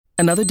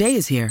Another day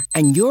is here,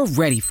 and you're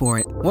ready for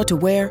it. What to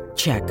wear?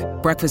 Check.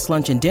 Breakfast,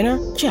 lunch, and dinner?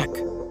 Check.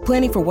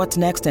 Planning for what's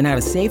next and how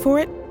to save for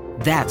it?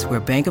 That's where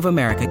Bank of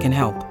America can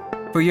help.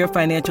 For your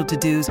financial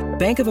to-dos,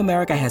 Bank of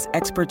America has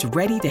experts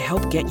ready to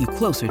help get you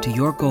closer to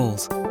your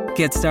goals.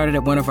 Get started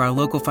at one of our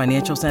local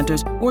financial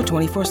centers or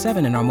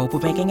 24/7 in our mobile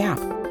banking app.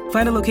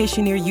 Find a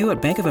location near you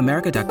at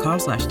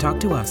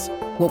bankofamerica.com/talktous.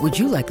 What would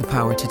you like the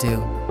power to do?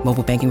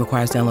 Mobile banking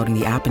requires downloading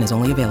the app and is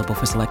only available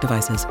for select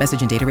devices.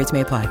 Message and data rates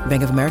may apply.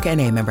 Bank of America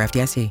N.A., member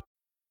FDIC.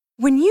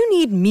 When you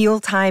need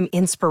mealtime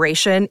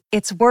inspiration,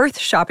 it's worth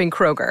shopping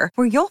Kroger,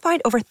 where you'll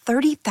find over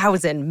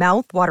 30,000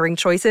 mouth-watering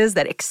choices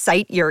that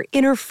excite your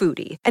inner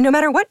foodie. And no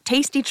matter what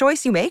tasty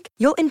choice you make,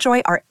 you'll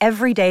enjoy our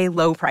everyday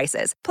low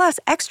prices, plus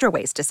extra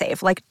ways to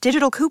save, like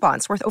digital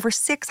coupons worth over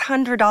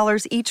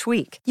 $600 each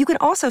week. You can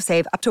also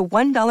save up to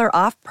 $1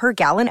 off per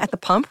gallon at the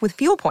pump with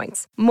fuel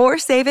points. More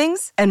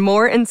savings and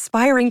more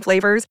inspiring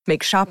flavors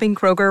make shopping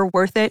Kroger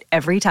worth it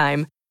every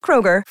time.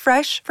 Kroger,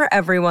 fresh for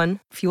everyone.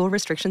 Fuel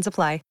restrictions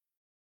apply.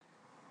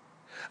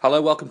 Hello,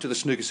 welcome to the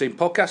Snooker Scene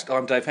podcast.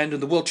 I'm Dave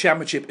Hendon. The World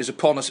Championship is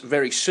upon us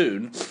very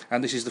soon,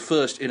 and this is the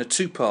first in a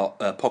two-part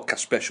podcast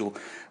special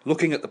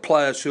looking at the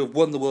players who have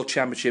won the World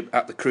Championship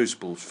at the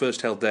Crucible,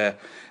 first held there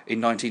in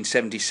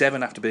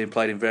 1977 after being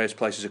played in various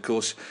places, of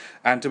course.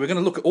 And we're going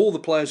to look at all the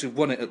players who've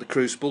won it at the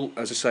Crucible,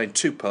 as I say, in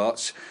two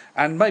parts,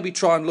 and maybe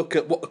try and look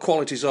at what the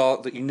qualities are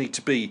that you need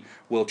to be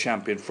world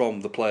champion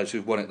from the players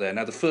who've won it there.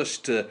 Now, the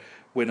first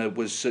winner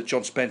was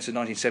John Spencer in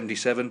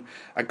 1977,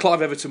 and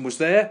Clive Everton was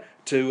there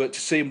to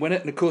see him win it.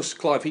 And of course,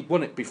 Clive, he'd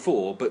won it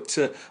before, but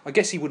I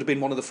guess he would have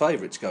been one of the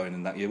favourites going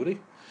in that year, would he?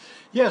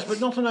 Yes, but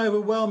not an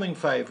overwhelming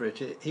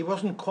favourite. He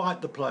wasn't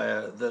quite the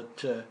player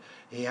that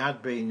he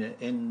had been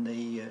in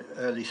the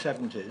early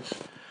 70s.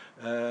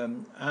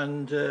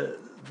 There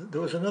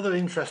was another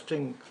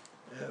interesting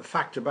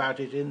fact about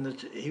it in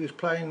that he was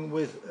playing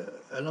with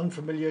an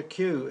unfamiliar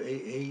cue.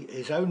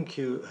 His own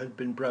cue had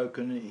been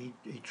broken.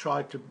 He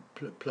tried to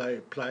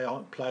play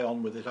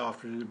on with it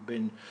after it had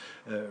been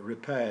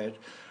repaired,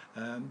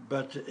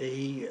 but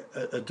he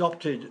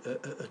adopted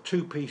a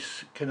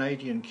two-piece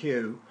Canadian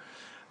cue,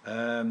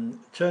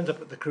 turned up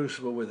at the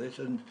Crucible with it,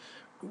 and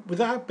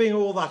without being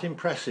all that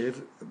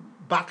impressive,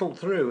 battled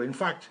through. In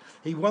fact,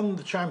 he won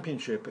the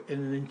championship in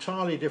an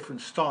entirely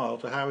different style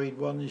to how he'd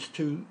won his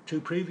two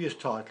previous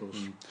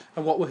titles.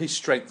 And what were his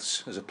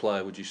strengths as a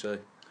player, would you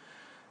say?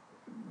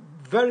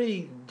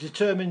 Very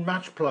determined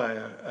match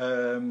player.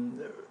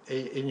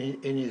 In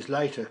his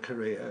later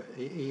career,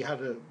 he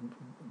had a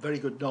very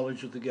good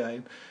knowledge of the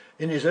game.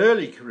 In his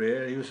early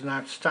career, he was an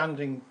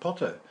outstanding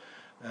potter.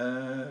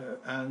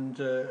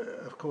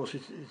 Of course,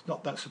 it's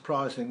not that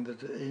surprising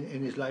that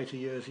in his later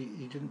years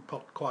he didn't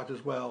pot quite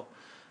as well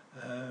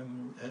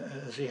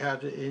as he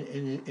had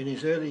in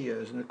his early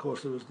years. And of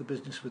course, there was the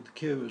business with the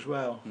cue as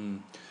well.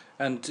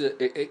 And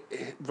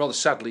rather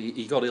sadly,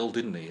 he got ill,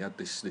 didn't he? He had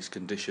this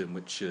condition,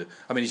 which his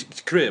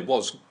career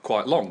was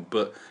quite long,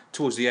 but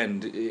towards the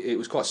end, it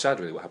was quite sad,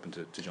 really, what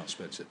happened to John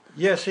Spencer.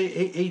 Yes,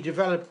 he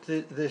developed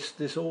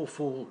this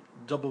awful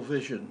double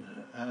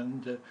vision,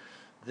 and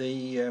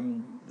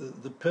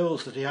the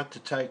pills that he had to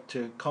take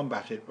to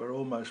combat it were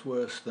almost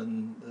worse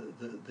than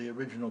the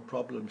original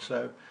problem.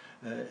 So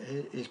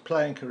his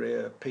playing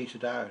career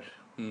petered out.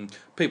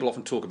 People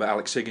often talk about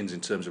Alex Higgins in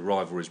terms of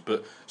rivalries,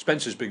 but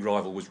Spencer's big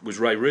rival was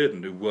Ray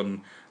Reardon, who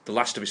won the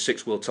last of his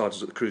 6 world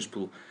titles at the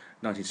Crucible,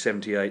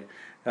 1978.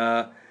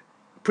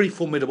 Pretty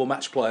formidable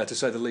match player, to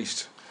say the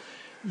least.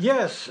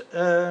 Yes,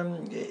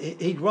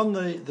 he'd won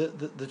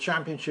the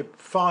championship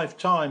 5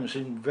 times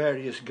in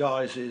various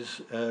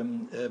guises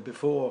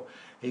before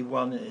he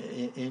won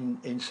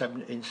in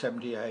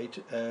 78.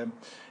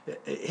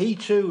 He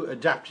too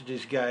adapted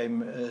his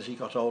game as he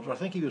got older. I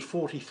think he was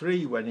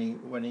 43 when he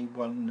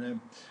won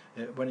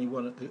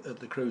at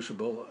the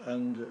Crucible,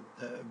 and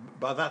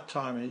by that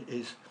time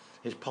his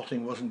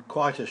potting wasn't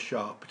quite as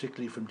sharp,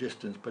 particularly from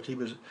distance. But he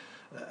was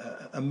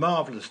a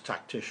marvellous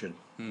tactician.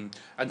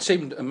 And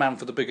seemed a man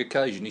for the big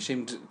occasion. He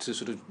seemed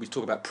to we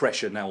talk about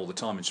pressure now all the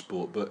time in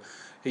sport, but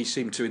he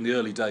seemed to, in the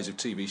early days of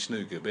TV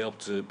snooker, be able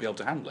to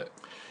handle it.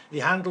 He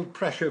handled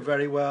pressure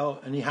very well,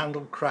 and he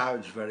handled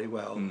crowds very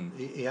well.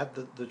 He had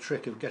the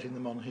trick of getting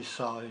them on his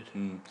side.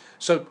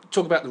 So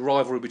talk about the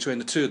rivalry between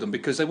the two of them,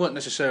 because they weren't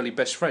necessarily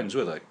best friends,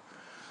 were they?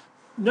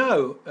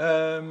 No,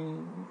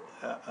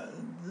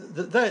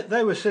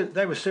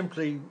 they were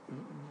simply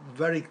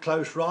very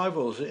close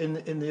rivals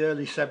in the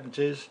early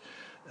 70s.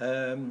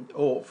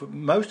 Or for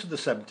most of the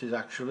 70s,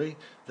 actually,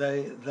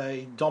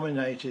 they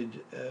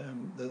dominated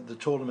the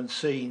tournament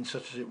scene,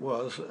 such as it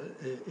was.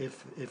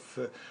 If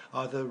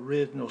either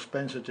Reardon or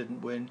Spencer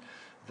didn't win,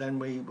 then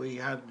we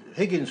had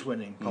Higgins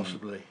winning,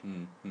 possibly.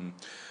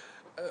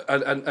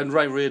 And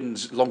Ray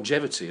Reardon's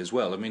longevity as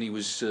well. I mean,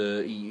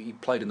 he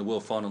played in the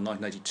World Final in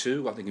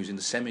 1982. I think he was in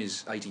the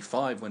semis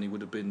 85 when he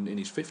would have been in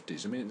his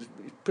 50s. I mean, it's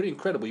pretty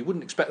incredible. You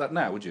wouldn't expect that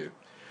now, would you?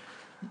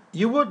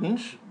 You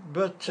wouldn't,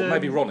 but or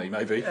maybe Ronnie,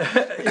 maybe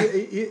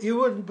you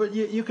wouldn't, but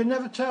you can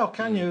never tell,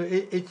 can you?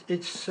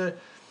 It's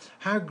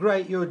how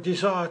great your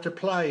desire to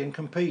play and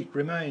compete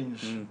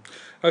remains.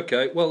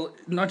 Okay, well,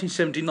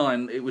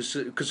 1979, it was,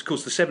 because of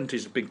course the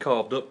 70s have been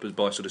carved up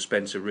by sort of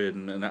Spencer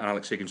Reardon and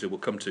Alex Higgins, who we'll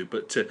come to,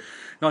 but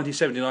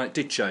 1979 it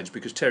did change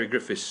because Terry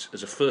Griffiths,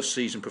 as a first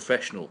season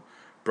professional,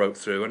 broke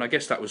through, and I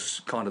guess that was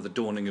kind of the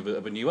dawning of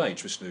a new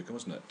age for snooker,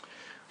 wasn't it?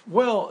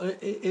 Well,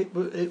 it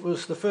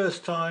was the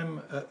first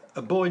time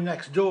a boy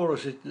next door,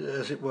 as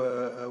it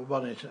were,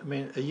 won it. I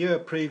mean, a year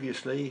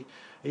previously,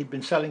 he'd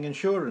been selling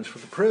insurance for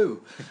the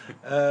Prue,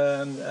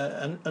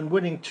 and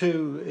winning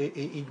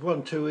he'd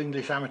won 2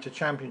 English amateur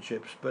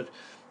championships, but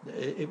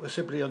it was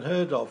simply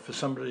unheard of for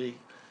somebody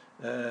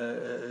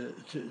to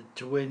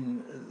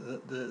win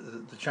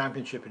the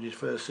championship in his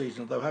first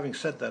season. Although, having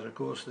said that, of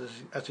course,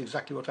 that's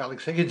exactly what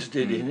Alex Higgins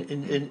did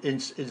in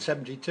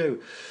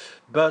 '72.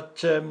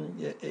 But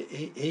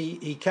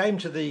he came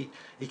to the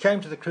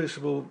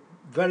Crucible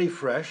very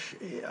fresh.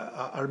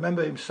 I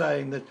remember him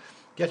saying that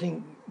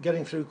getting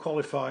through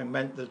qualifying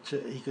meant that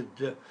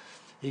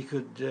he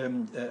could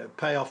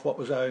pay off what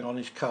was owing on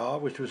his car,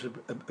 which was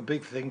a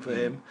big thing for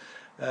him.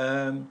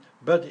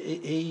 But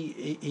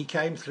he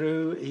came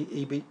through.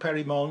 He beat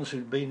Perry Mons,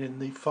 who'd been in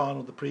the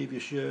final the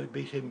previous year.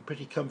 Beat him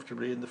pretty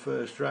comfortably in the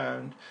first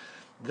round.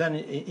 Then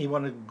he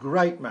won a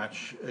great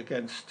match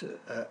against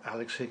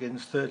Alex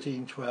Higgins,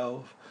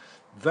 13-12.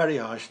 Very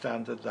high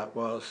standard that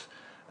was.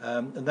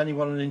 And then he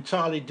won an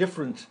entirely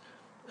different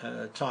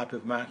type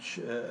of match,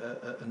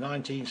 a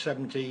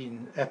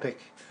 1917 epic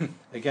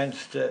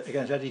against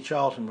Eddie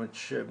Charlton,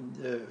 which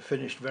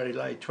finished very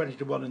late,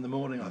 20-1 in the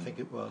morning, I think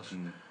it was.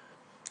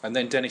 And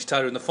then Dennis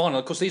Taylor in the final.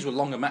 Of course, these were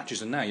longer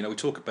matches than now. You know, we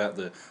talk about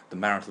the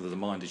marathon of the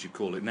mind, as you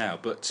call it now.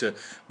 But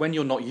when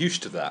you're not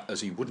used to that,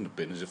 as he wouldn't have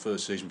been as a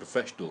first-season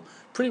professional,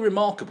 pretty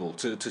remarkable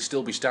to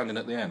still be standing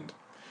at the end.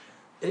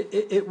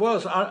 It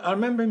was. I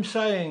remember him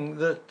saying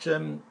that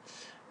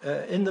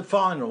in the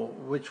final,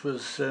 which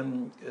was a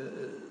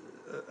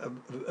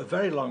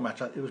very long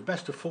match, it was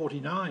best of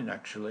 49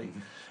 actually,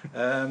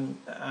 and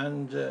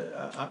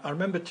I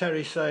remember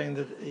Terry saying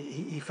that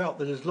he felt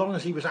that as long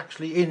as he was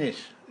actually in it,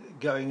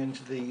 going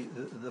into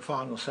the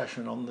final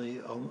session on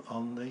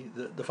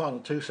the final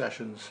 2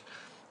 sessions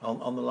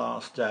on the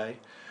last day,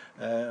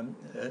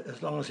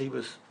 as long as he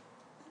was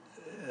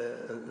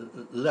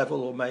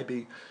level or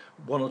maybe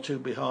 1 or 2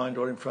 behind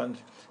or in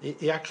front,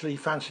 he actually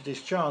fancied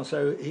his chance.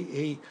 So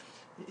he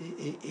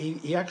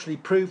actually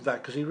proved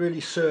that, because he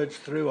really surged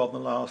through on the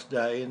last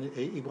day, and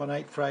he won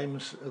 8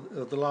 frames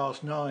of the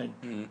last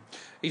 9.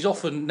 He's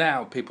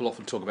people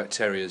often talk about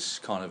Terry as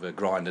kind of a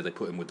grinder. They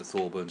put him with the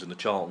Thorburns and the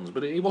Charltons,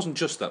 but he wasn't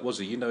just that, was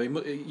he? You know,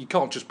 you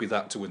can't just be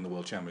that to win the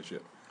World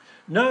Championship.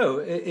 No,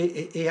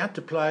 he had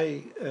to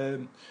play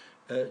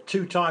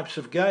 2 types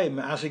of game,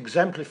 as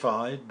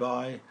exemplified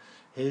by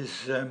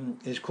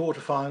his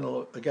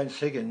quarter-final against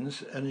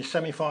Higgins and his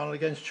semi-final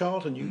against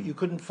Charlton. You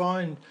couldn't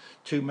find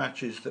 2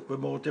 matches that were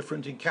more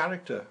different in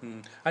character.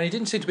 And he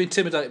didn't seem to be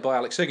intimidated by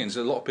Alex Higgins.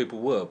 A lot of people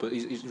were, but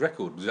his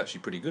record was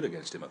actually pretty good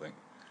against him, I think.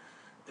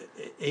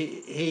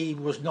 He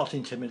was not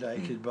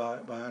intimidated by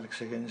Alex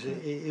Higgins.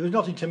 He was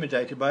not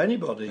intimidated by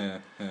anybody. Yeah.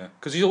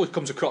 Because he always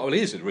comes across. Well,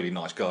 he is a really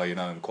nice guy, you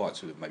know, and quite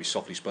sort of maybe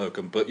softly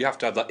spoken. But you have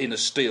to have that inner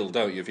steel,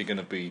 don't you, if you're going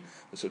to be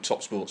a sort of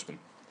top sportsman?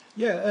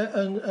 Yeah,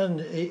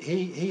 and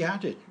he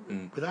had it,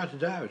 without a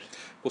doubt.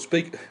 Well,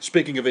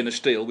 speaking of inner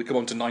steel, we come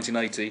on to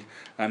 1980,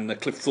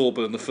 and Cliff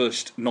Thorburn, the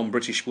first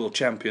non-British world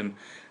champion,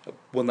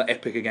 won that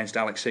epic against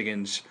Alex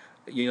Higgins.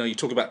 You know, you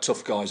talk about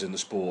tough guys in the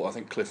sport. I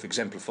think Cliff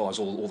exemplifies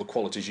all the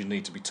qualities you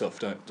need to be tough,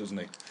 doesn't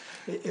he?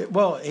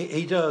 Well,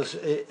 he does.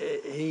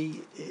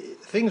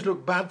 Things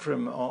looked bad for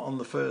him on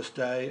the first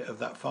day of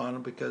that final,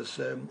 because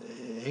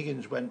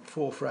Higgins went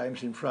 4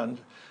 frames in front,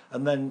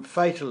 and then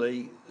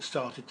fatally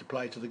started to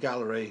play to the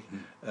gallery,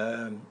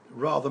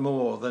 rather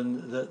more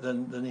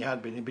than he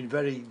had been. He'd been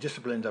very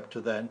disciplined up to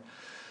then.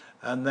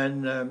 And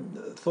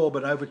then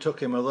Thorburn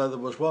overtook him, although there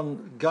was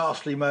one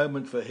ghastly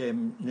moment for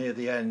him near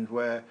the end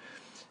where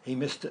he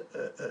missed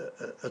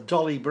a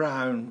Dolly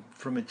Brown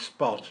from its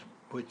spot,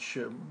 which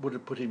would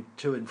have put him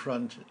 2 in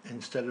front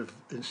instead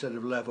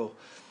of level.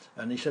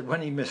 And he said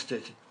when he missed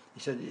it,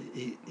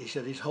 he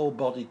said his whole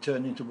body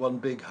turned into one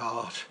big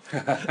heart.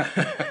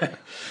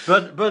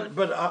 but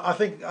I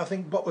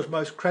think what was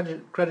most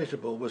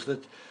creditable was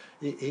that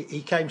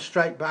he came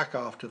straight back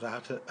after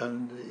that,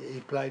 and he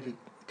played a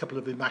couple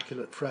of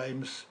immaculate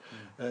frames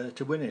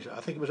to win it.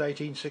 I think it was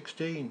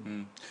 18-16.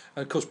 And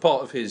of course,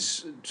 part of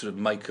his sort of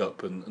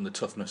makeup and the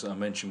toughness that I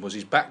mentioned was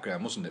his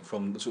background, wasn't it,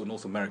 from the sort of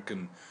North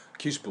American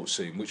Q Sports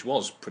scene, which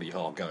was pretty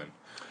hard going.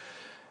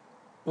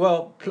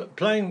 Well,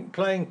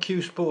 playing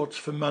Q Sports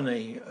for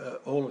money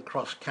all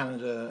across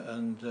Canada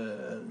and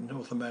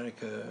North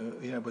America,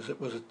 you know, was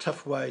a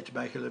tough way to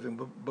make a living.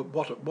 But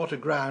what a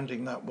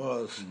grounding that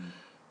was.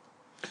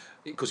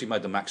 because he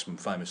made the maximum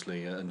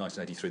famously in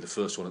 1983, the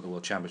first one at the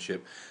World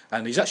Championship,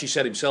 and he's actually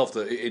said himself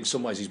that in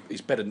some ways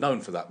he's better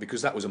known for that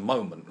because that was a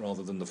moment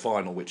rather than the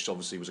final, which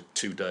obviously was a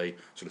 2-day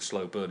sort of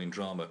slow burning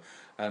drama.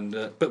 And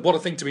but what a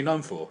thing to be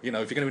known for! You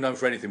know, if you're going to be known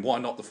for anything, why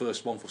not the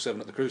first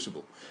 147 at the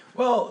Crucible?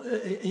 Well,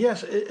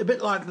 yes, a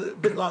bit like the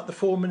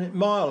 4-minute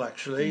mile.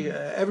 Actually,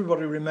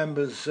 everybody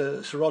remembers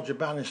Sir Roger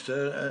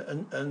Bannister,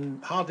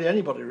 and hardly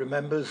anybody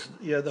remembers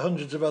the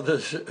hundreds of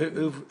others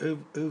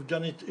who've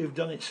done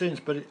it since.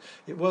 But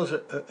it was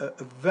a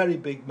very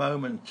big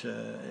moment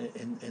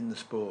in the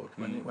sport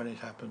when it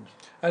happened.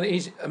 And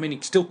he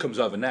still comes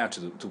over now to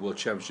the World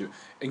Championship.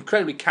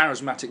 Incredibly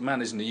charismatic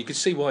man, isn't he? You could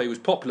see why he was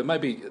popular.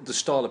 Maybe the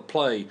style of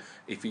play,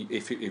 if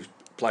he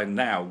playing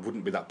now,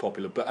 wouldn't be that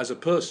popular, but as a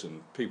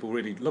person, people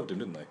really loved him,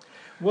 didn't they?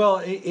 Well,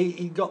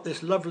 he got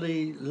this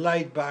lovely,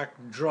 laid-back,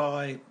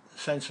 dry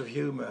sense of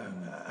humour,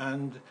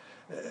 and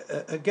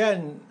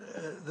again,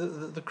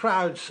 the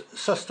crowds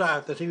sussed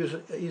out that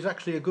he's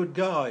actually a good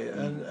guy,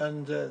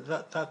 and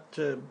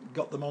that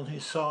got them on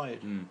his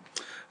side.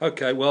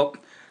 Okay, well,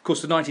 of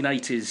course, the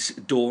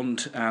 1980s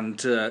dawned,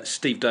 and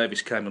Steve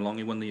Davis came along.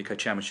 He won the UK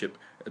Championship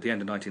at the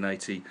end of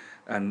 1980,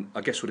 and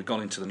I guess would have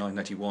gone into the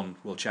 1981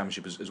 World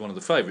Championship as one of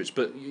the favourites.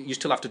 But you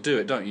still have to do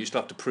it, don't you? You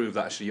still have to prove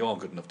that actually you are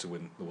good enough to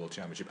win the World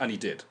Championship, and he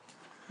did.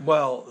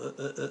 Well,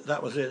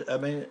 that was it. I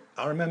mean,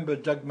 I remember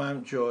Doug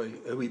Mountjoy,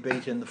 who we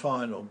beat in the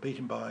final, beat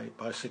him by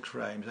 6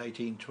 frames,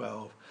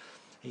 18-12.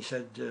 He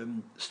said,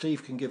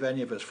 Steve can give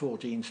any of us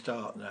 14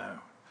 start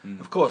now.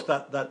 Of course,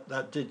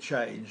 that did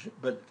change,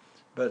 but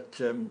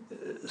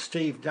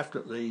Steve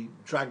definitely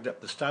dragged up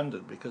the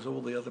standard because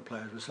all the other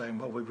players were saying,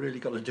 well, we've really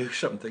got to do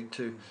something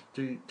to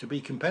be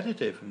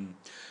competitive.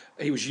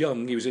 He was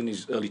young, he was in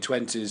his early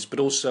 20s, but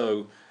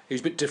also he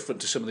was a bit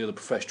different to some of the other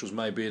professionals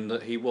maybe in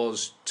that he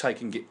was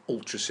taking it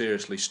ultra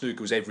seriously.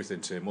 Snooker was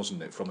everything to him,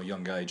 wasn't it, from a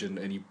young age, and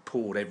he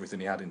poured everything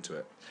he had into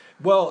it.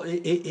 Well,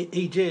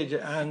 he did,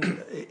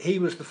 and he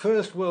was the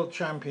first world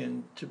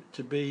champion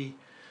to be,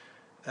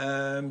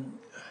 I'm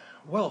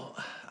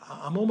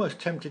almost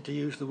tempted to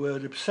use the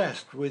word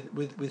obsessed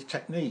with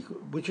technique,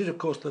 which is, of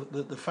course,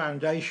 the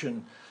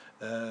foundation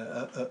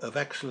of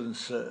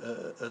excellence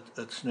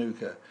at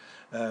snooker.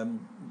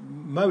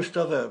 Most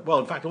other, well,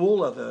 in fact,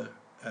 all other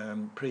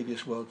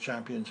previous world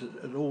champions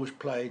had always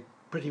played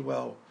pretty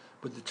well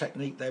with the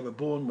technique they were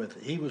born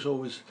with. He was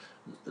always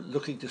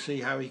looking to see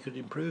how he could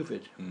improve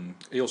it.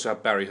 He also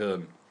had Barry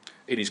Hearn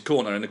in his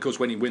corner, and of course,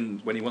 when he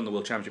won the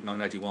World Championship in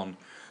 1981.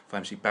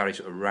 Famously, Barry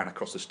sort of ran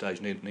across the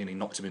stage, nearly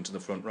knocked him into the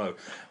front row.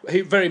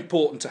 Very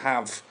important to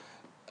have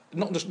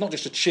not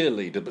just a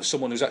cheerleader, but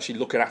someone who's actually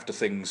looking after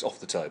things off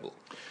the table.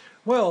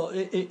 Well,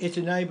 it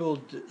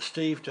enabled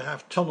Steve to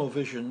have tunnel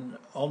vision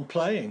on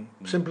playing.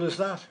 Simple as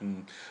that.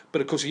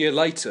 But of course, a year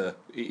later,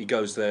 he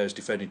goes there as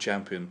defending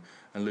champion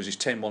and loses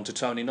 10-1 to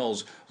Tony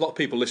Knowles. A lot of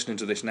people listening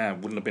to this now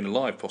wouldn't have been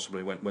alive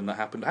possibly when that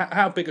happened.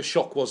 How big a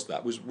shock was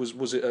that?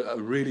 Was it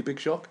a really big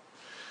shock?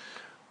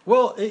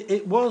 Well,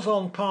 it was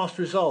on past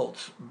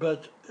results,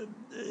 but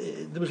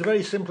there was a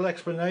very simple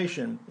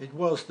explanation. It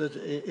was that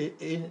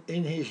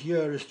in his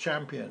year as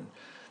champion,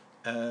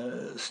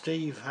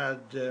 Steve had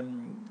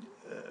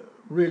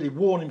really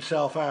worn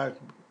himself out,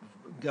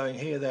 going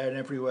here, there and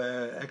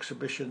everywhere,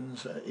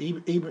 exhibitions,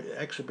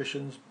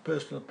 exhibitions,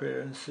 personal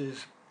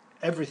appearances,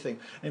 everything.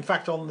 In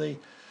fact, on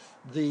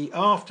the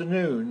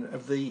afternoon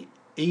of the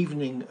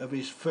evening of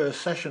his first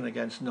session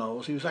against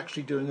Knowles, he was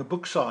actually doing a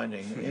book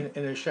signing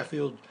in a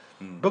Sheffield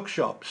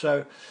bookshop.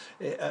 So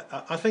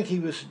I think he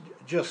was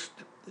just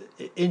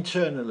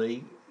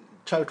internally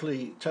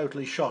totally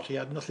shot. He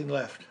had nothing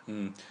left.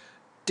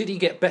 Did he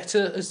get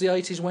better as the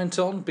 80s went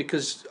on?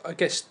 Because I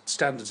guess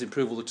standards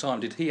improve all the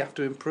time. Did he have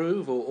to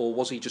improve, or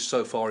was he just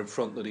so far in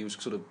front that he was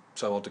sort of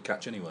so hard to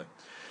catch anyway?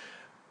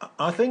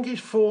 I think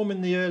his form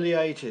in the early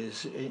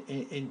 80s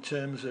in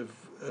terms of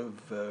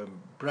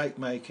break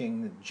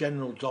making,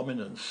 general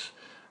dominance,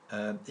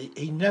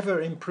 he never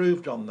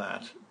improved on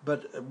that.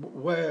 But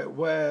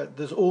where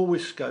there's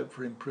always scope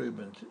for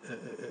improvement,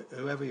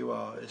 whoever you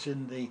are, is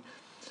in the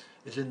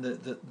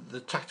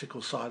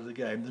tactical side of the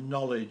game, the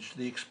knowledge,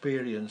 the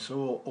experience,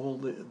 or all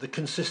the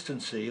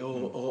consistency,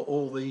 or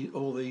all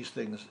these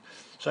things.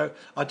 So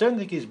I don't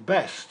think his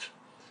best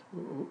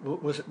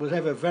was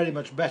ever very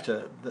much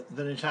better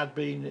than it had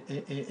been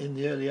in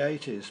the early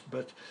 80s,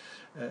 but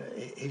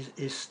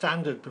his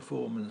standard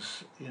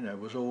performance,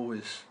 was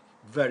always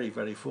very,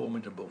 very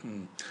formidable.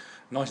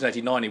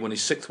 1989, he won his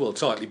 6th world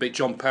title. He beat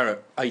John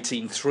Parrott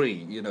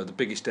 18-3, the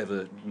biggest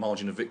ever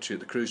margin of victory at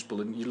the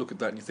Crucible. And you look at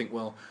that and you think,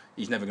 well,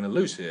 he's never going to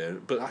lose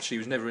here. But actually, he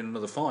was never in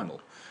another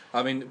final.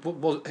 I mean,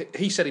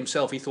 he said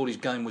himself he thought his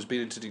game was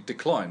beginning to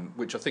decline,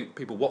 which I think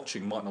people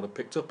watching might not have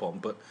picked up on.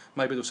 But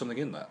maybe there was something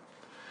in that.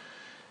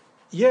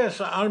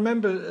 Yes, I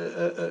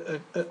remember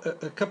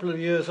a couple of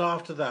years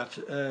after that,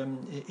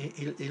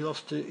 he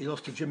lost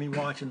to Jimmy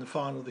White in the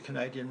final of the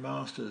Canadian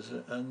Masters,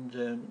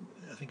 and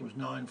I think it was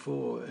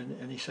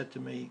 9-4, and he said to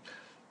me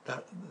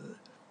that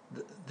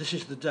this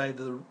is the day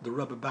the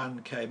rubber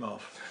band came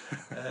off.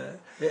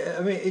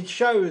 I mean, it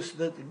shows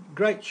that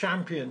great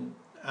champion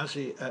as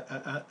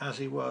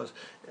he was,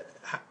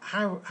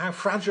 how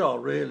fragile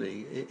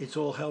really it's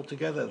all held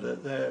together.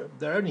 That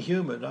they're only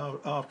human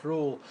after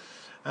all,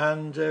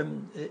 and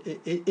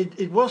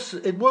it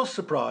was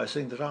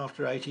surprising that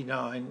after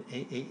 '89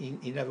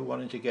 he never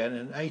won it again,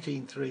 and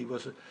 18-3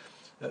 was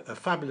a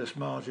fabulous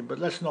margin. But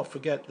let's not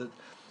forget that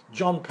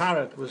John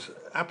Parrott was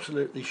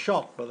absolutely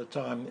shocked by the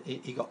time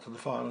he got to the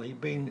final. He'd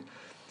been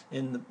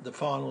in the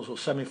finals or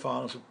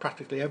semi-finals of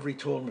practically every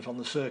tournament on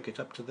the circuit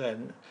up to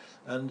then,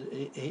 and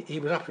he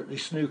was absolutely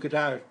snookered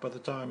out by the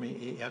time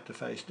he had to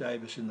face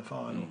Davis in the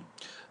final.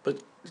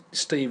 But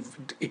Steve,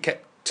 he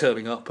kept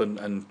turning up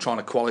and trying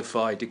to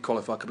qualify. He did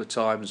qualify a couple of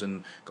times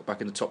and got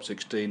back in the top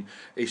 16.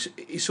 His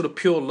sort of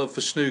pure love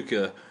for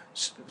snooker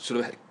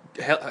sort of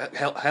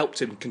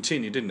helped him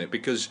continue, didn't it?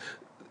 Because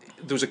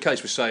there was a case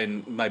for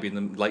saying maybe in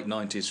the late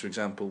 90s, for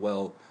example,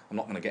 well, I'm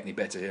not going to get any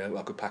better here,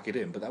 I could pack it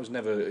in, but that was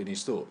never in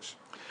his thoughts.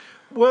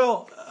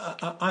 Well,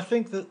 I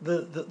think that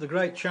the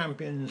great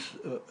champions,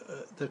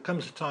 there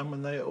comes a time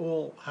when they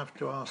all have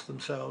to ask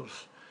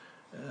themselves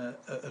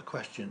a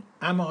question: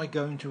 am I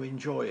going to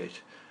enjoy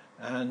it,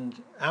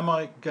 and am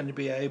I going to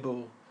be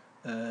able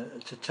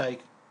to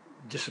take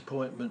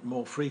disappointment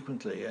more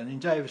frequently? And in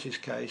Davis's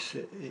case,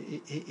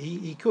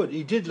 he could.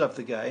 He did love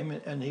the game,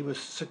 and he was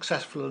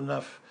successful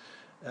enough,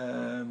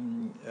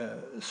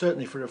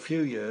 certainly for a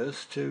few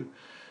years, to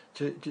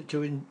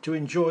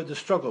enjoy the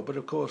struggle. But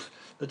of course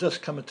there does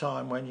come a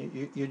time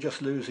when you're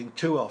just losing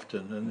too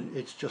often, and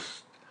it's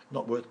just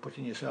not worth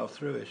putting yourself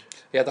through it.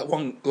 Yeah, that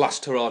one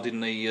last hurrah in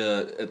the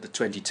at the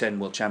 2010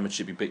 World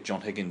Championship, he beat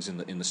John Higgins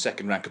in the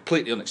second round,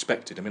 completely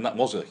unexpected. I mean, that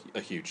was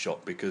a huge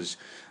shock because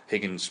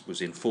Higgins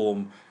was in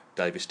form,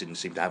 Davis didn't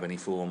seem to have any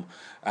form,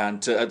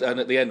 and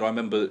at the end I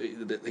remember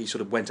that he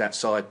sort of went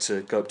outside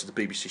to go up to the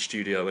BBC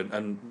studio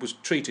and was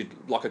treated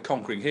like a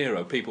conquering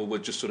hero. People were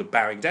just sort of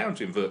bowing down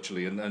to him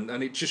virtually,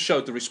 and it just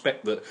showed the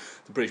respect that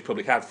the British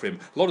public had for him.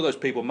 A lot of those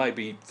people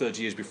maybe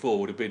 30 years before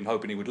would have been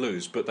hoping he would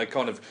lose, but they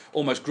kind of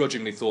almost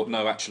grudgingly thought,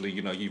 no, actually,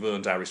 you've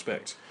earned our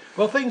respect.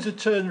 Well, things had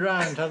turned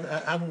around,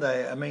 hadn't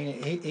they? I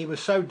mean, he was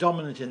so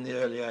dominant in the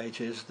early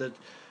 80s that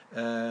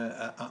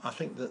I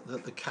think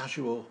that the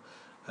casual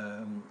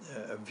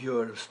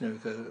viewer of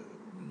snooker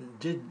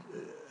did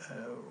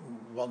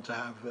want to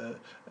have a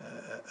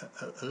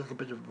little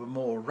bit of a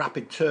more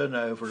rapid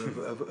turnover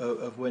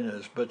of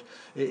winners, but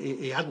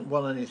he hadn't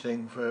won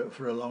anything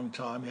for a long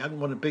time. He hadn't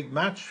won a big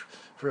match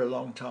for a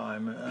long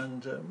time,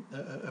 and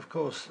of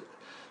course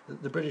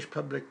the British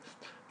public,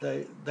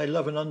 they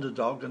love an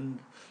underdog, and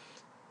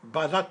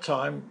by that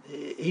time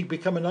he'd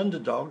become an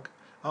underdog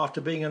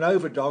after being an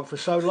overdog for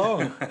so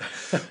long.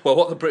 Well,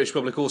 what the British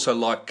public also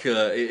like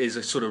is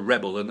a sort of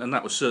rebel, and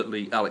that was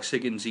certainly Alex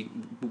Higgins. He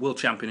world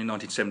champion in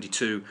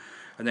 1972,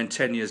 and then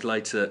 10 years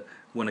later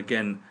won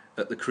again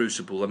at the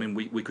Crucible. I mean,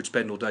 we could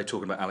spend all day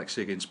talking about Alex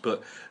Higgins,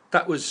 but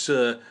that was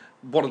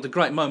one of the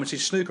great moments in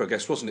snooker, I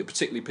guess, wasn't it?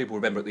 Particularly people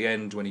remember at the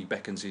end when he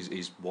beckons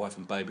his wife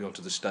and baby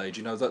onto the stage.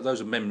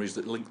 Those are memories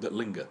that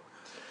linger.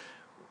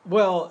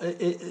 Well,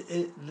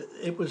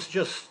 it was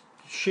just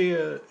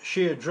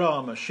sheer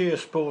drama, sheer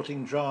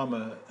sporting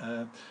drama.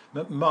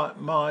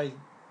 My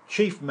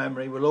chief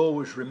memory will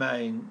always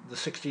remain the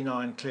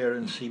 69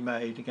 clearance he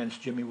made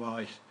against Jimmy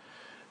White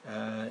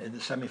in the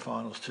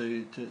semi-finals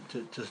to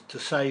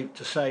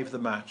save the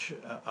match.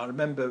 I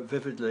remember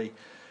vividly.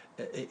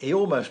 He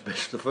almost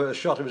missed the first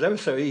shot. It was ever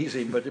so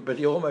easy, but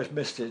he almost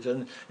missed it.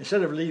 And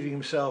instead of leaving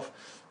himself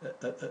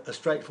a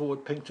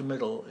straightforward pink to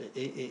middle,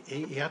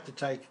 he had to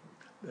take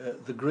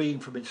the green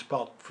from its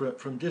spot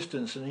from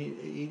distance, and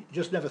he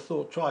just never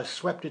thought twice.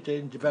 Swept it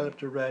in,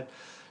 developed a red,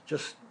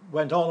 just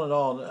went on and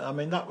on. I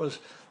mean, that was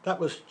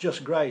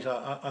just great.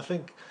 I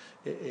think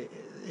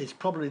it's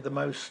probably the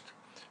most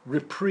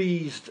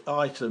reprised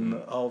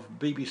item of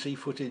BBC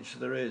footage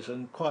there is,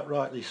 and quite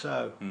rightly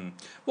so.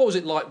 What was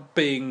it like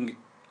being,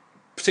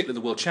 particularly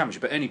the World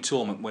Championship, at any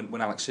tournament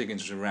when Alex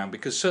Higgins was around?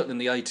 Because certainly in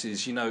the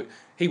 80s,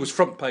 he was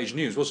front page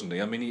news, wasn't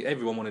he? I mean,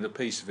 everyone wanted a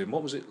piece of him.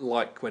 What was it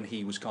like when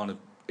he was kind of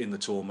in the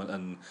tournament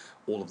and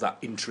all of that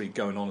intrigue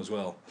going on as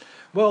well?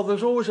 Well,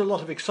 there's always a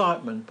lot of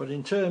excitement, but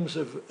in terms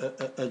of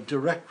a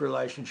direct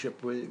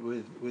relationship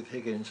with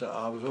Higgins,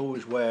 I was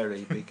always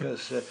wary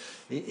because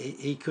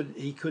he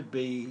could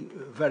be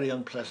very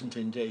unpleasant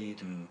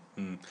indeed.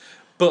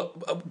 But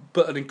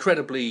an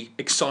incredibly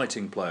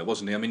exciting player,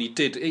 wasn't he? I mean,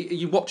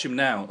 you watch him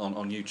now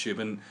on YouTube,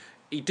 and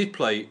he did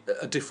play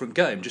a different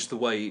game. Just the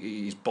way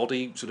his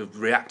body sort of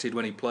reacted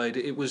when he played,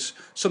 it was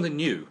something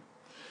new.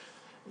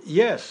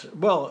 Yes,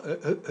 well,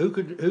 who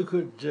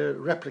could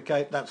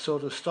replicate that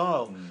sort of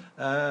style?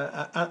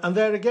 And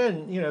there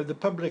again, the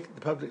public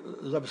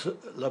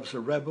loves a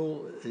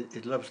rebel.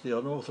 It loves the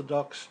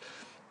unorthodox.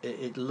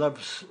 It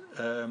loves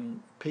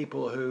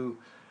people who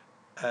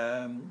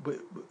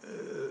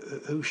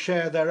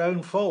share their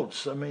own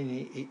faults. I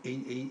mean,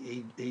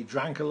 he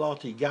drank a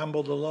lot. He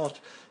gambled a lot.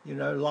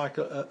 Like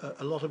a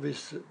lot of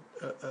his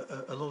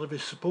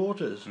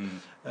supporters.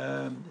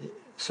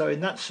 So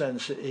in that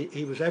sense,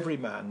 he was every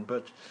man.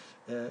 But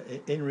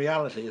in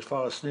reality, as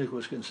far as snooker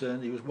was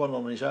concerned, he was one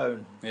on his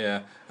own.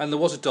 Yeah, and there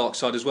was a dark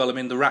side as well. I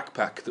mean, the Rack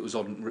Pack that was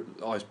on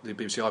the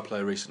BBC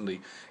iPlayer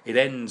recently, it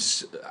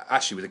ends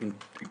actually with an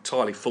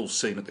entirely full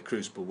scene at the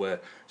Crucible where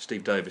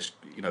Steve Davis,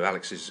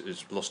 Alex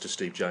has lost to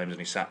Steve James and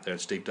he sat there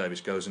and Steve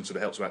Davis goes and sort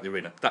of helps him out the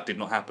arena. That did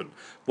not happen.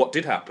 What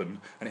did happen,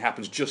 and it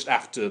happens just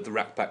after the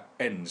Rack Pack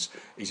ends,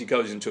 is he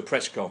goes into a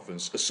press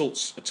conference,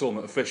 assaults a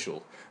tournament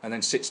official, and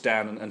then sits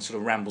down and sort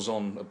of rambles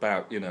on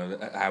about,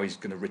 how he's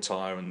going to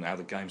retire and how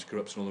the game's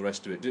corrupt and all the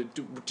rest of it.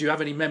 Do you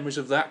have any memories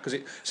of that? Because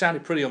it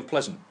sounded pretty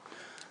unpleasant.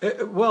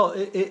 It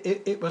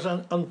was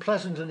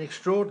unpleasant and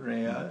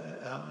extraordinary.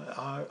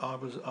 I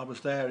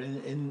was there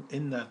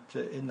in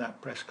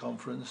that press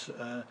conference,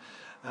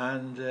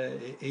 and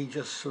he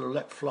just sort of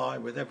let fly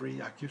with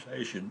every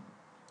accusation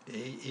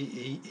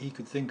he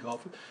could think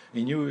of.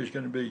 He knew he was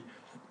going to be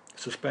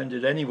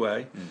suspended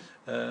anyway,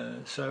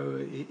 so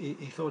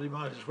he thought he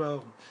might as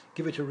well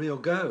give it a real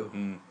go.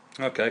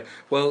 Okay,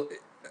 well,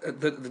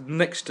 the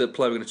next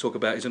player we're going to talk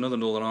about is another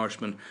Northern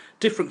Irishman,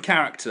 different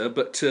character,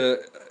 but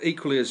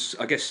equally as,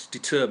 I guess,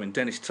 determined,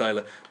 Dennis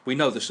Taylor. We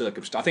know the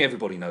circumstances. I think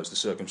everybody knows the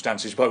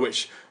circumstances by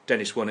which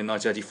Dennis won in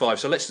 1985.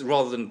 So let's,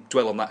 rather than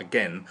dwell on that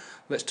again,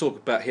 let's talk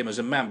about him as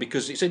a man,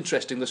 because it's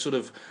interesting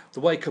the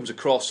way he comes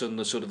across and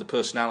the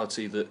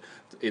personality that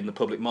in the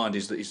public mind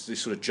is that he's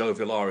this sort of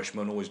jovial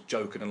Irishman, always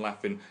joking and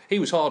laughing. He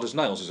was hard as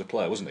nails as a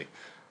player, wasn't he?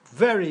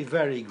 Very,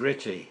 very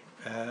gritty.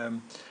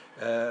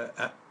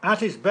 At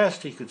his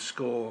best, he could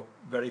score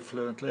very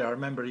fluently. I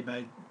remember he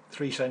made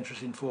 3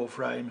 centuries in 4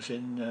 frames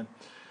in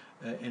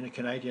a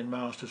Canadian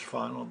Masters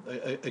final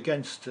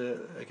against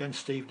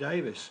Steve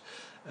Davis.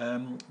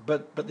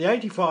 But the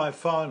 '85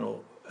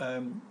 final,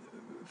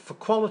 for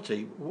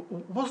quality,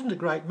 wasn't a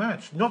great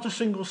match. Not a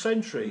single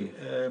century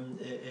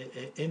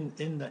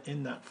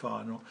in that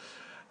final,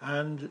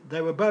 and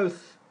they were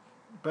both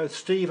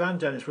Steve and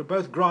Dennis were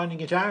both grinding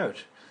it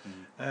out.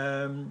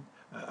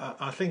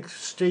 I think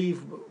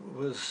Steve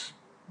was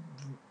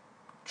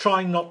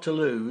trying not to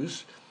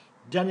lose.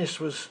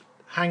 Dennis was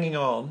hanging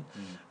on,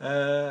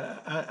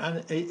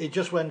 and it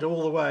just went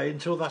all the way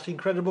until that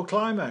incredible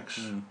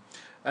climax.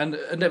 And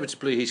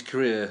inevitably his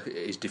career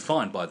is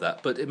defined by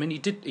that. But I mean, he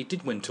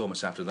did win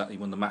tournaments after that. He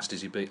won the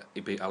Masters. He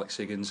beat Alex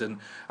Higgins, and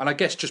I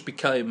guess just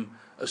became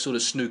a sort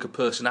of snooker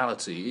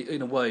personality.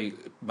 In a way,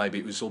 maybe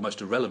it was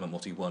almost irrelevant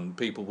what he won.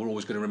 People were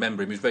always going to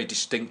remember him. He was very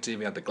distinctive.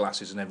 He had the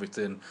glasses and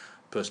everything.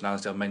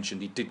 Personality I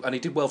mentioned, he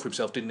did well for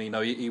himself, didn't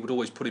he? He would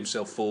always put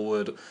himself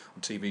forward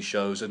on TV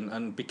shows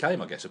and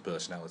became, I guess, a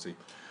personality.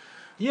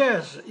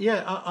 Yes,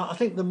 yeah. I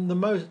think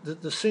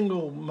the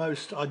single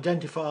most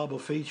identifiable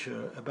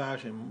feature about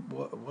him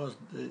was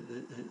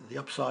the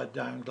upside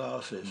down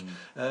glasses,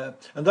 and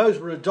those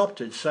were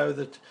adopted so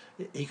that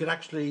he could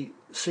actually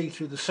see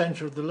through the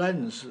centre of the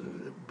lens,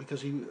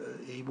 because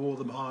he wore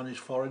them high on his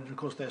forehead. And of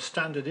course, they're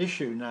standard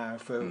issue now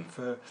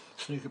for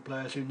snooker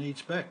players who need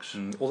specs.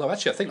 Although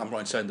actually, I think I'm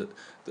right in saying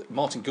that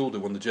Martin Goulder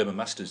won the German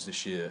Masters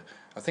this year.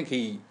 I think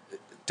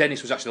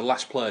Dennis was actually the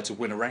last player to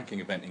win a ranking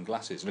event in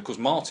glasses, and of course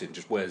Martin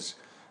just wears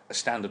a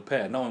standard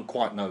pair. No one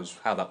quite knows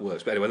how that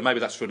works, but anyway, maybe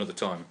that's for another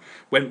time.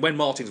 When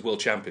Martin's world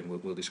champion,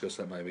 we'll discuss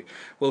that maybe.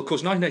 Well, of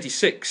course,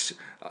 1986,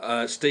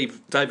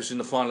 Steve Davis was in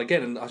the final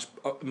again, and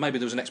maybe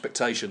there was an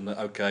expectation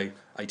that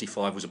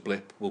 85 was a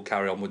blip. We'll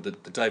carry on with the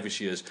Davis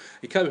years.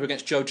 He came up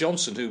against Joe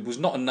Johnson, who was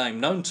not a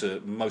name known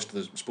to most of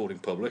the sporting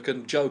public,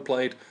 and Joe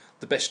played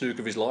the best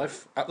snooker of his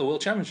life at the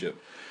World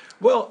Championship.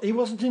 He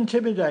wasn't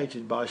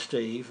intimidated by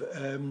Steve.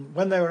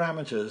 When they were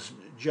amateurs,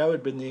 Joe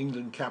had been the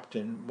England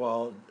captain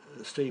while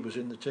Steve was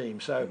in the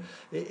team, so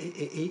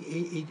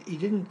he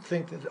didn't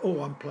think that,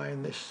 I'm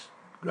playing this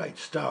great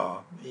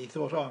star. He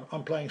thought,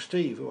 I'm playing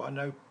Steve, who I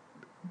know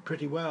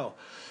pretty well,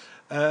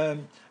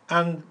 and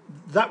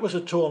that was a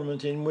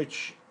tournament in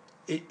which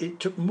it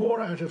took more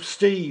out of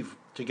Steve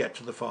to get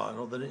to the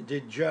final than it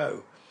did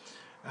Joe,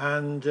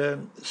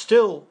 and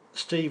still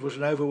Steve was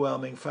an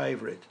overwhelming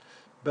favourite,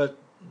 but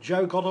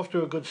Joe got off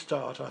to a good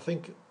start. I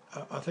think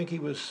he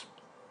was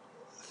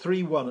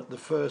 3-1 at the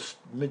first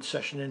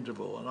mid-session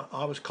interval, and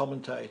I was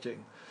commentating,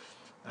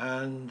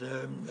 and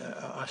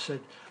I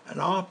said,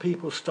 and are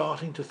people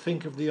starting to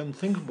think of the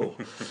unthinkable?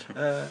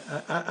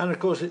 And of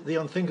course the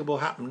unthinkable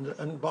happened,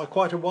 and by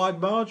quite a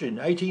wide margin,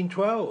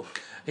 18-12.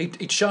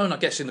 He'd shown, I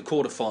guess, in the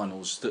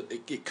quarterfinals that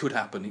it could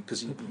happen,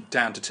 because he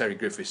down to Terry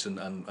Griffiths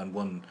and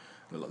won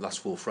the last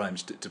 4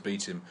 frames to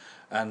beat him,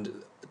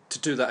 and to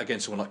do that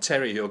against someone like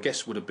Terry, who I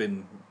guess would have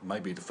been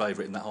maybe the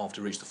favourite in that half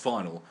to reach the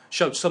final,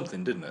 showed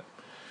something, didn't it?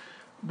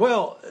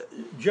 Well,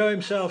 Joe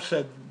himself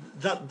said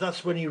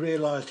that's when he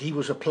realised he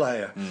was a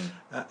player,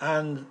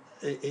 and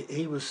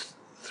he was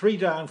 3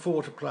 down,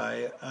 4 to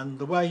play, and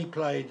the way he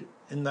played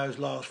in those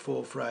last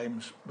 4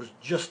 frames was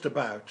just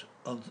about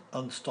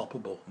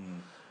unstoppable.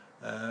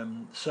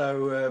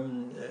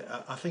 So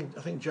I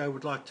think Joe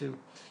would like to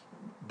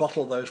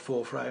bottle those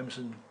 4 frames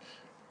and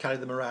carry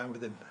them around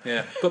with him.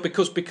 Yeah, but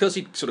because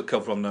he'd sort of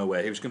come from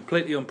nowhere, he was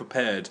completely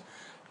unprepared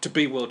to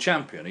be world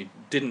champion. He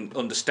didn't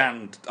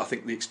understand, I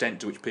think, the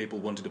extent to which people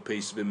wanted a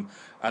piece of him,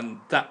 and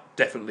that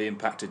definitely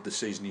impacted the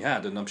season he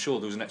had. And I'm sure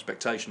there was an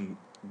expectation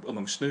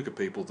among snooker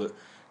people that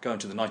going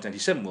to the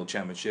 1987 World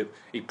Championship,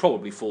 he'd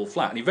probably fall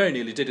flat. And he very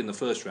nearly did in the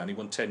first round. He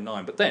won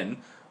 10-9, but then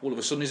all of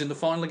a sudden he's in the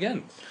final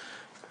again.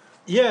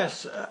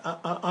 Yes,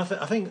 I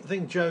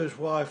think Joe's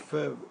wife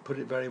put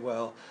it very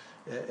well.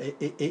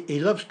 He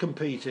loves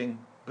competing,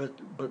 but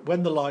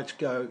when the lights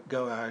go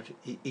out,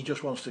 he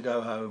just wants to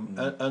go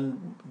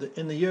home.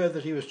 In the year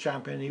that he was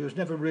champion, he was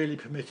never really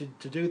permitted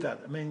to do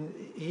that. I mean,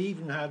 he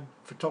even had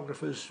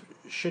photographers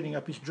shinning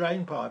up his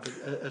drain pipe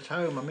at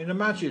home. I mean,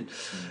 imagine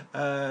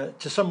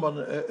to someone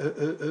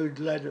who'd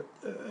led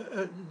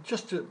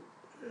just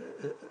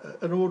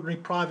an ordinary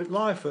private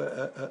life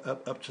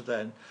up to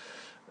then.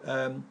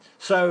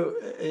 So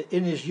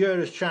in his year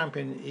as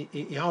champion,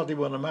 he hardly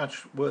won a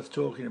match worth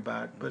talking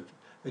about. But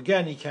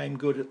again, he came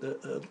good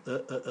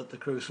at the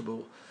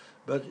Crucible.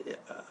 But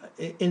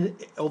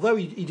although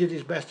he did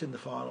his best in the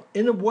final,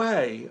 in a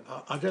way,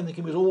 I don't think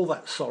he was all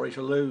that sorry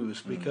to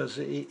lose, because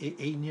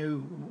he knew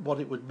what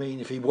it would mean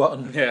if he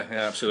won. Yeah,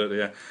 absolutely,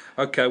 yeah.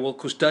 OK, well, of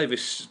course,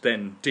 Davis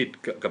then did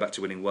go back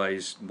to winning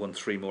ways, won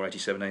 3 more,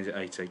 87,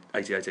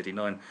 88,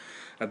 89.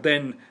 And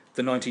then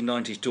the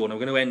 1990s dawn. I'm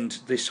going to end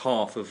this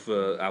half of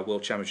our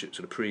World Championship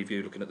sort of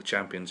preview, looking at the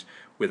champions,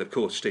 with, of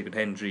course, Stephen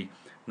Hendry.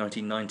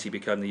 1990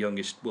 became the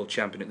youngest world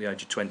champion at the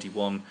age of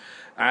 21,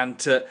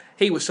 and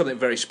he was something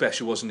very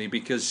special, wasn't he?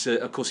 Because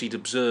of course he'd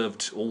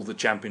observed all the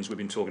champions we've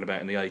been talking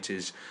about in the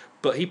 80s,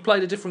 but he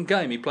played a different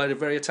game. He played a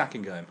very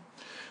attacking game.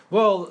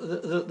 Well,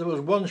 there was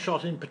one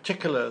shot in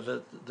particular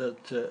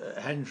that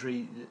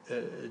Hendry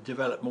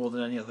developed more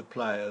than any other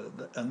player,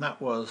 and that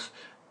was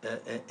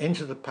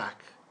into the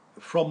pack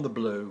from the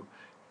blue,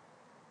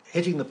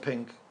 hitting the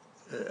pink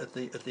at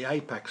the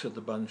apex of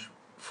the bunch,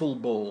 full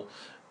ball.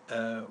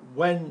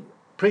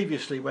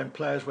 Previously, when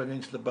players went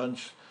into the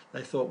bunch,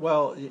 they thought,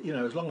 well,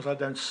 as long as I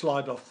don't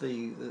slide off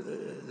the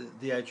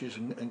edges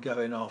and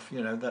going off,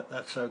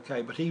 that's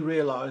okay. But he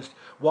realised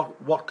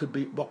what could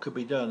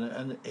be done,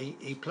 and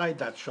he played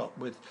that shot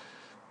with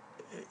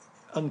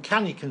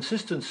uncanny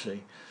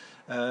consistency.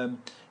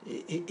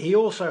 He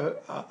also,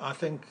 I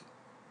think,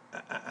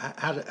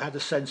 had a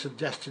sense of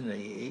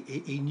destiny.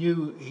 He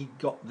knew he'd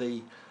got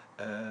the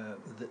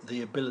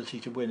ability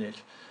to win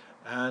it.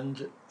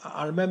 And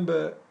I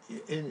remember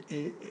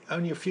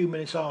only a few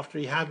minutes after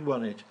he had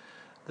won it,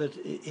 that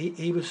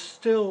he was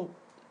still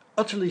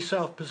utterly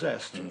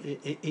self-possessed.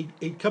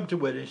 He'd come to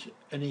win it,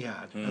 and he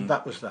had, and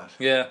that was that.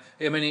 Yeah,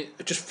 I mean,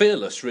 just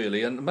fearless,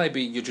 really, and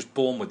maybe you're just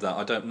born with that,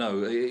 I don't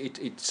know.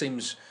 It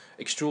seems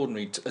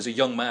extraordinary as a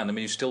young man. I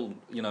mean, he's still,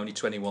 only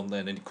 21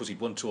 then, and because he'd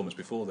won tournaments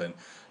before then.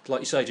 Like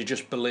you say, to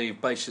just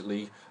believe,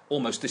 basically,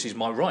 almost this is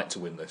my right to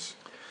win this.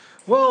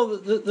 Well,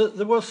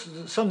 there was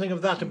something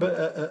of that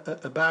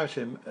about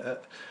him.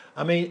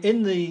 I mean,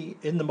 in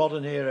the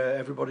modern era,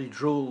 everybody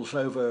drools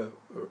over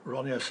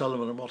Ronnie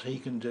O'Sullivan and what he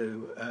can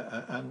do,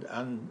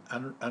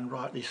 and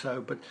rightly so.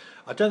 But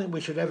I don't think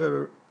we should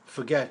ever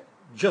forget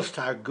just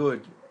how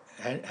good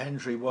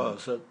Hendry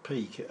was at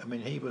peak. I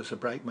mean, he was a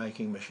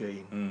break-making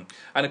machine.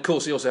 And of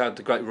course, he also had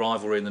the great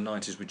rivalry in the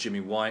 90s with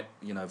Jimmy White.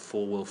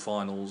 4 World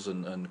Finals,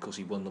 and of course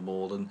he won them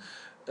all. And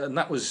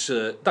that was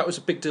a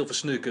big deal for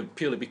snooker,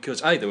 purely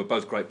because they were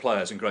both great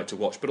players and great to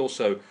watch, but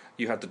also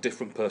you had the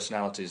different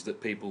personalities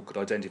that people could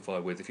identify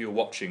with. If you were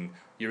watching,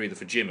 you're either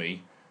for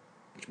Jimmy,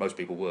 which most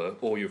people were,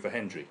 or you're for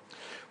Hendry.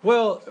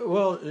 Well,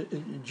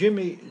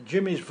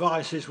 Jimmy's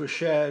vices were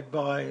shared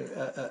by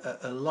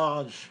a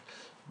large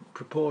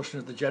proportion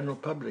of the general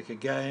public.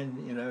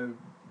 Again,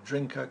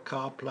 drinker,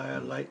 car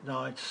player, late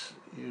nights,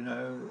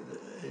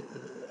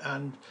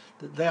 and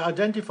they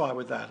identify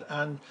with that.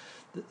 And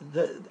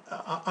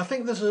I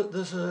think there's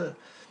a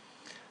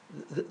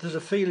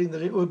feeling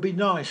that it would be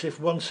nice if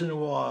once in a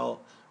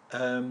while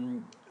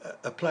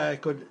a player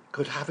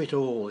could have it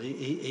all.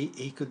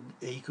 He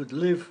could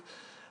live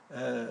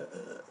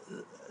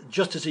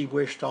just as he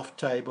wished off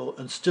table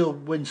and still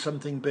win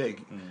something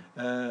big.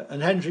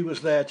 And Hendry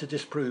was there to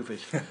disprove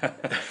it.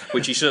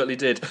 Which he certainly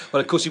did.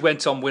 Well, of course, he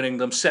went on winning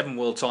them 7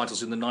 world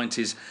titles in the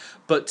 90s,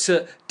 but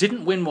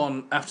didn't win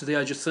one after the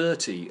age of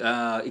 30.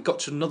 He got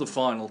to another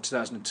final,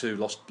 2002,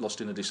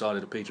 lost in a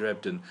decider to Peter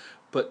Ebdon.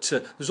 But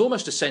there's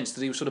almost a sense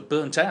that he was sort of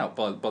burnt out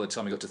by the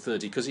time he got to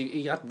 30, because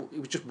he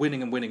was just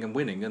winning and winning and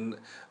winning. And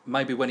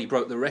maybe when he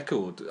broke the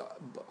record,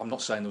 I'm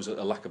not saying there was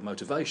a lack of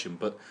motivation,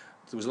 but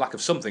there was a lack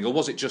of something. Or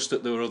was it just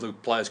that there were other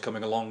players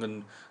coming along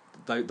and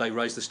they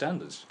raised the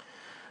standards?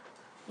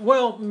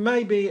 Well,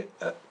 maybe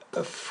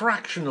a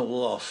fractional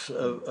loss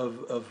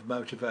of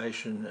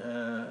motivation.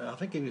 I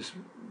think he was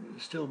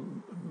still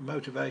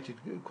motivated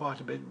quite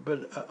a bit,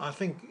 but I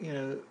think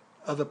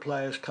other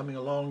players coming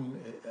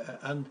along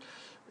and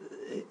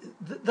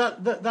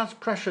that's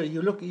pressure.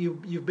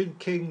 You've been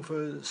king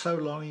for so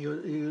long.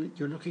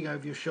 You're looking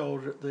over your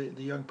shoulder at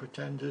the young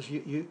pretenders.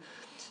 You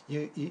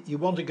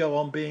want to go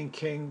on being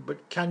king,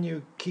 but can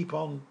you keep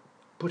on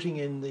putting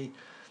in the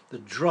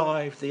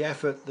drive, the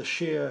effort, the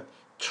sheer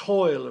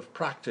toil of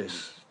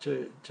practice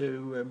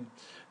to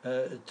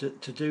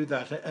to do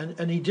that,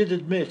 and he did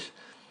admit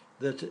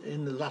that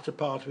in the latter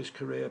part of his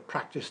career,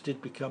 practice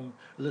did become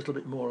a little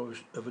bit more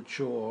of a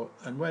chore,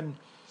 and when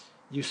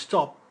you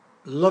stop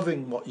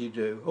loving what you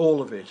do,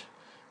 all of it,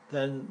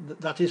 then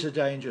that is a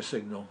danger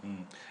signal.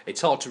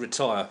 It's hard to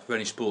retire for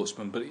any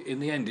sportsman, but in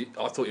the end,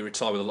 I thought he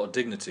retired with a lot of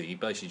dignity. He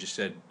basically just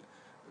said,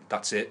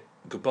 "That's it,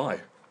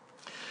 goodbye."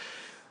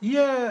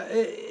 Yeah,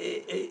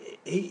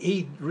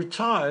 he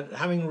retired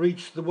having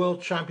reached the World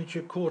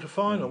Championship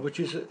quarter-final, which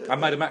is and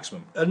made a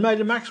maximum.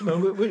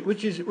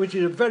 Which is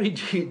a very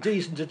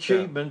decent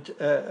achievement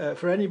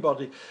for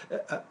anybody.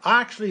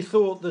 I actually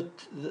thought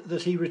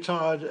that he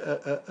retired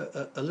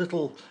a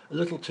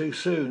little too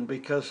soon,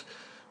 because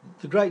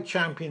the great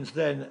champions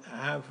then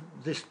have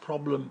this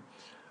problem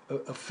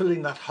of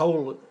filling that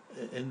hole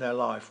in their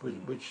life,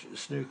 which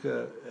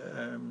snooker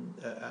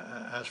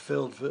has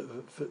filled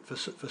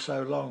for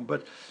so long.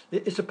 But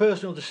it's a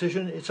personal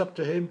decision. It's up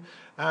to him.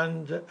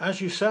 And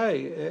as you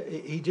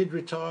say, he did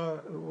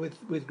retire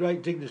with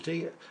great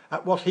dignity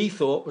at what he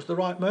thought was the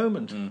right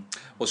moment.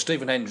 Well,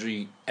 Stephen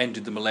Hendry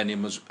ended the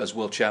millennium as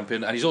world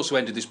champion, and he's also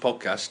ended this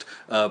podcast.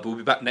 But we'll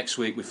be back next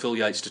week with Phil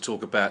Yates to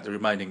talk about the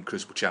remaining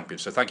Crucible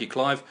champions. So thank you,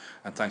 Clive,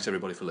 and thanks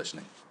everybody for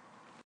listening.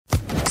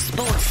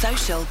 Sports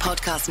Social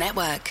Podcast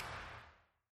Network.